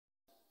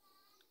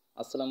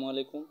আসসালামু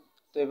আলাইকুম।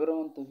 তৈবুর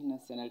রহমান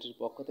তুহিনের চ্যানেলটির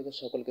পক্ষ থেকে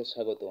সকলকে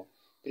স্বাগত।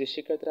 প্রিয়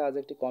শিক্ষার্থীরা, আজ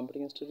একটি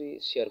কম্পিউটিং স্টোরি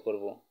শেয়ার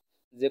করব।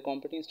 যে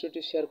কম্পিউটিং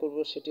স্টোরিটি শেয়ার করব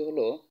সেটি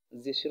হলো,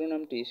 যে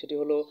শিরোনামটি সেটি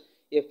হলো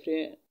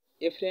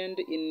a friend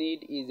in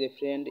need is a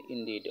friend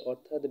indeed,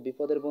 অর্থাৎ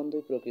বিপদের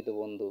বন্ধুই প্রকৃত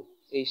বন্ধু।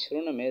 এই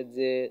শিরোনামে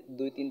যে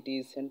দুই তিনটি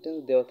সেন্টেন্স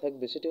দেওয়া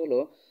থাকবে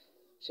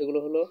সেগুলো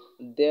হলো,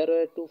 দেয়ার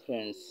ওয়ার টু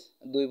ফ্রেন্ডস,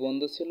 দুই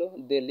বন্ধু ছিল।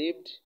 They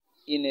lived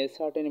in a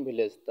certain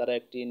village, তারা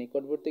একটি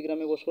নিকটবর্তী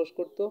গ্রামে বসবাস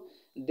করত।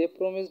 দে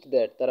প্রমিসড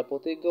দ্যাট, তারা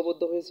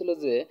প্রতিজ্ঞাবদ্ধ হয়েছিল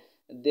যে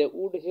they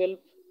would help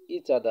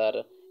each other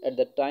at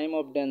the time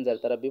of danger,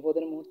 তারা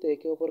বিপদের মুহূর্তে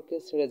একে অপরকে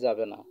ছেড়ে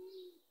যাবে না।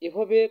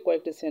 এভাবে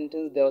কয়েকটি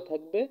সেন্টেন্স দেওয়া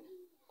থাকবে,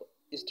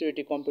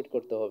 স্টোরিটি কমপ্লিট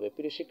করতে হবে।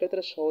 প্রিয়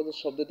শিক্ষার্থীরা, সহজ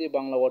শব্দ দিয়ে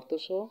বাংলা অর্থ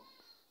সহ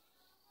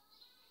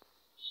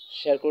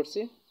শেয়ার করছি।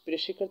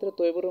 প্রিয় শিক্ষার্থীরা,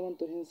 তৈবুর রহমান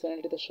তুহিন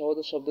চ্যানেলটিতে সহজ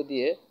শব্দ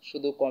দিয়ে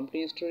শুধু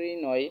কমপ্লিট স্টোরি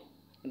নয়,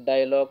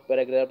 dialogue,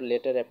 paragraph,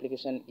 letter,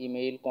 application,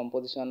 email,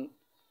 composition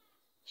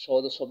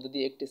সহজ শব্দ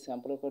দিয়ে একটি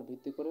স্যাম্পলের উপর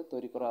ভিত্তি করে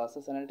তৈরি করা আছে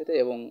চ্যানেলটিতে,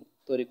 এবং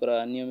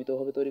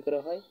নিয়মিতভাবে তৈরি করা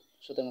হয়।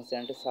 সুতরাং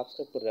চ্যানেলটি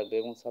সাবস্ক্রাইব করে রাখবে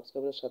এবং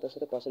সাবস্ক্রাইবের সাথে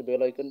সাথে পাশের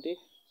বেল আইকনটি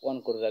অন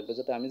করে রাখবে,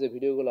 যাতে আমি যে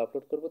ভিডিওগুলো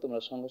আপলোড করব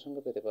তোমরা সঙ্গে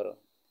সঙ্গে পেতে পারো।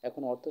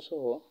 এখন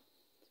অর্থসহ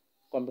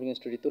কম্পিউটিং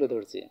স্টোরি তুলে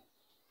ধরছি।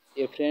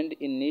 A friend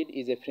in need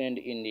is a friend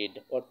in need,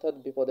 অর্থাৎ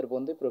বিপদের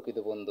বন্ধু প্রকৃত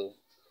বন্ধু।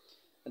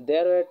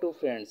 দেয়ার ওয়ার টু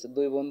ফ্রেন্ডস,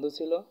 দুই বন্ধু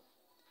ছিল।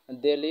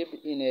 They lived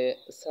in a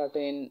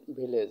certain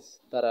village,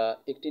 তারা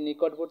একটি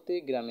নিকটবর্তী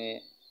গ্রামে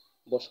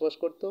বসবাস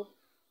করত।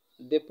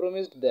 দে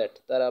প্রমিসড দ্যাট,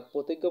 তারা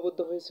প্রতিজ্ঞাবদ্ধ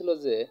হয়েছিল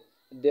যে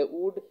they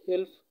would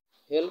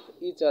help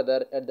each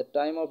other at the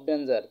time of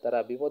danger, তারা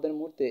বিপদের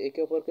মুহূর্তে একে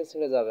অপরকে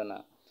ছেড়ে যাবে না।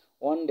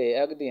 ওয়ান ডে,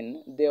 একদিন,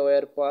 they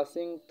were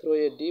passing through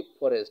a deep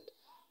forest,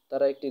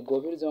 তারা একটি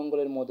গভীর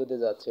জঙ্গলের মধ্য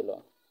দিয়ে যাচ্ছিল।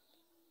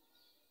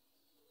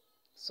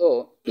 So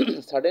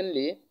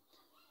suddenly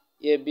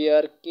A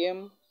beer came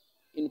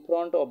in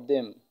front of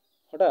them,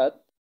 হঠাৎ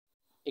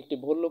একটি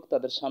ভল্লুক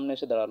তাদের সামনে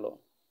এসে দাঁড়ালো।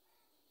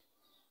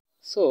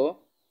 So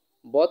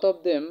both of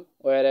them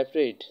were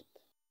afraid,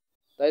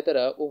 তাই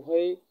তারা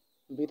উভয়ই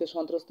ভীত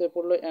সন্ত্রস্ত হয়ে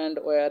পড়ল। And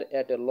war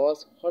at a loss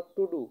what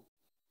to do,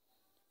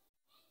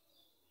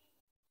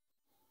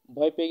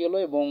 ভয় পেয়ে গেল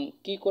এবং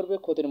কি করবে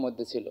ক্ষতির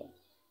মধ্যে ছিল।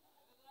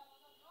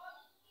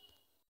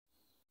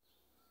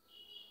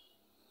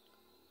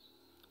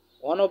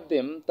 ওয়ান অফ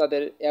দেম,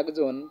 তাদের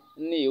একজন,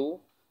 new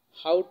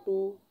how to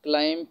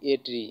climb a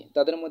tree,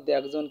 তাদের মধ্যে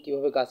একজন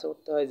কিভাবে গাছে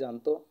উঠতে হয়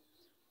জানতো।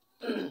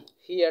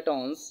 হি at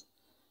once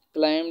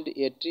climbed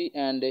a tree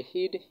and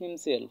হিড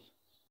himself,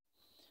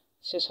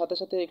 সে সাথে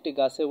সাথে একটি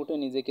গাছে উঠে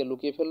নিজেকে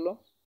লুকিয়ে ফেলল।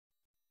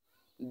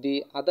 দি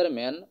আদার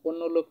ম্যান,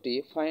 অন্য লোকটি,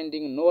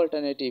 finding no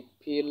alternative,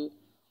 feel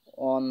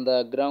on the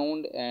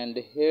ground and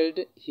held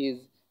his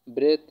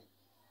breadth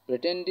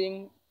pretending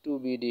two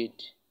B did,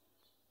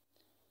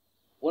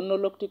 অন্য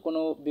লোকটি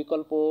কোনো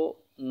বিকল্প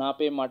না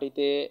পেয়ে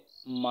মাটিতে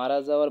মারা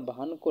যাওয়ার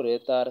ভান করে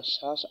তার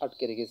শ্বাস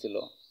আটকে রেখেছিল।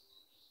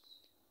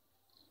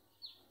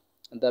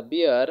 The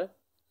bear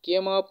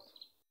came up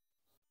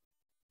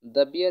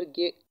the bear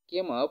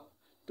came up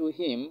to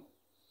him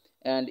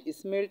and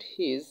smelled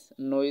his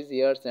nose,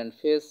 ears and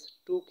face,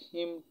 took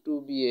him to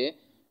be a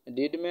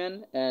dead man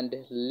and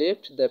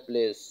left the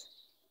place.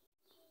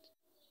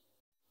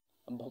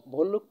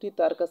 ভল্লুকটি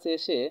তার কাছে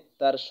এসে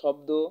তার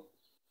শব্দ,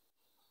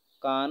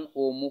 কান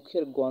ও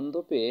মুখের গন্ধ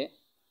পেয়ে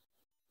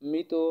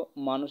মৃত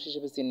মানুষ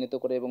হিসেবে চিহ্নিত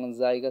করে এবং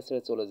জায়গা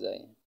ছেড়ে চলে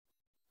যায়।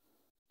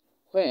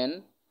 When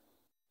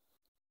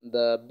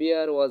the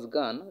bear was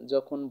gone,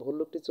 যখন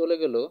ভল্লুকটি চলে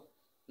গেল,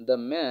 the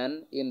man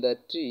in the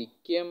tree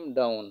came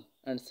down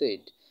and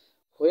said,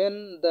 when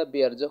the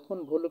bear, যখন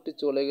ভল্লুকটি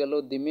চলে গেল,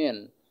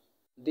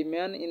 the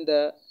man in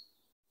the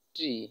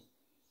tree,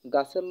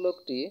 গাছের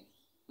লোকটি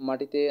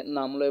মাটিতে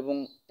নামলো এবং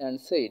and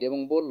said, এবং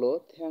বলল,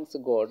 thanks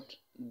God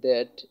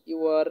that you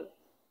are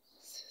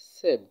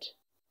saved,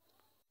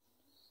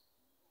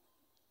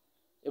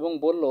 এবং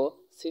বলল,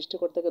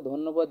 সৃষ্টিকর্তাকে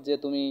ধন্যবাদ যে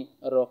তুমি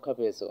রক্ষা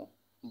পেয়েছো।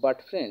 বাট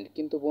ফ্রেন্ড,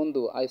 কিন্তু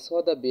বন্ধু, আই স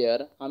দ্য বেয়ার,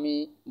 আমি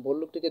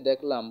ভল্লুকটিকে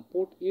দেখলাম,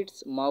 put it's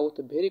mouth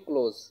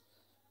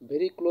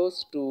very close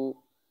to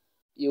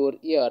your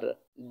year,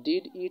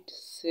 did it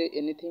say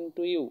anything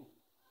to you,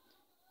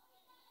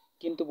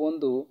 কিন্তু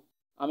বন্ধু,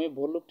 আমি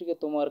ভল্লুকটিকে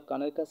তোমার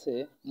কানের কাছে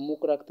মুখ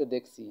রাখতে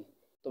দেখছি,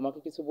 তোমাকে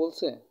কিছু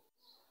বলছে?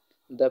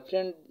 দ্য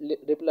ফ্রেন্ড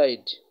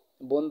রিপ্লাইড,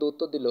 বন্ধু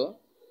উত্তর দিল,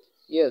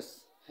 ইয়েস,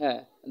 হ্যাঁ,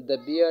 দ্য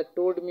বিয়ার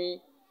টোল্ড মি,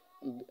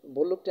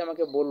 ভল্লুকটি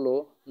আমাকে বলল,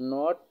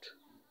 not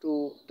to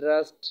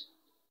trust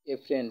a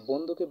friend,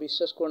 বন্ধুকে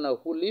বিশ্বাস করো না,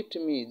 হু লিফট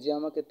মি, যে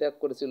আমাকে ত্যাগ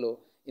করেছিল,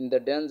 ইন দ্য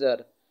ডেঞ্জার,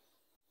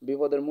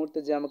 বিপদের মুহূর্তে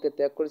যে আমাকে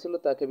ত্যাগ করেছিল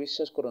তাকে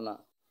বিশ্বাস করো না।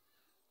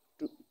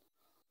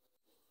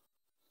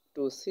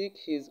 To seek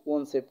his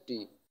own safety,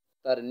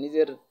 তার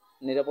নিজের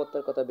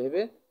নিরাপত্তার কথা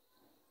ভেবে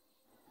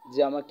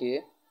যে আমাকে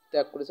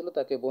ত্যাগ করেছিল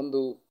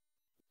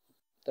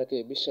তাকে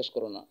বিশ্বাস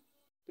করো না।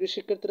 প্রিয়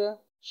শিক্ষার্থীরা,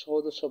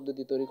 সহজ শব্দ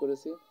দিয়ে তৈরি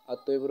করেছি, আর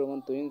তৈবুর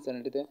রহমান তুহিন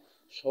চ্যানেলটিতে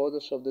সহজ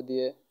শব্দ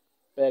দিয়ে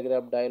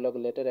paragraph, dialogue,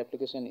 letter,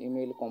 application,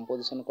 email,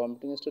 composition,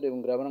 computing story এবং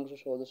গ্রামার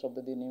সহজ শব্দ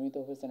দিয়ে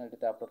নিয়মিতভাবে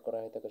চ্যানেলটিতে আপলোড করা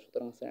হয়ে থাকে।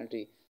 সুতরাং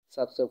চ্যানেলটি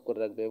সাবস্ক্রাইব করে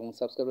রাখবে এবং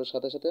সাবস্ক্রাইবের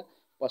সাথে সাথে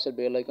পাশের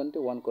বেল আইকনটি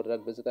অন করে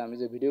রাখবে, যাতে আমি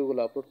যে ভিডিওগুলো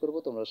আপলোড করবো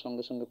তোমরা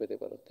সঙ্গে সঙ্গে পেতে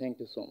পারো। Thank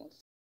you so much.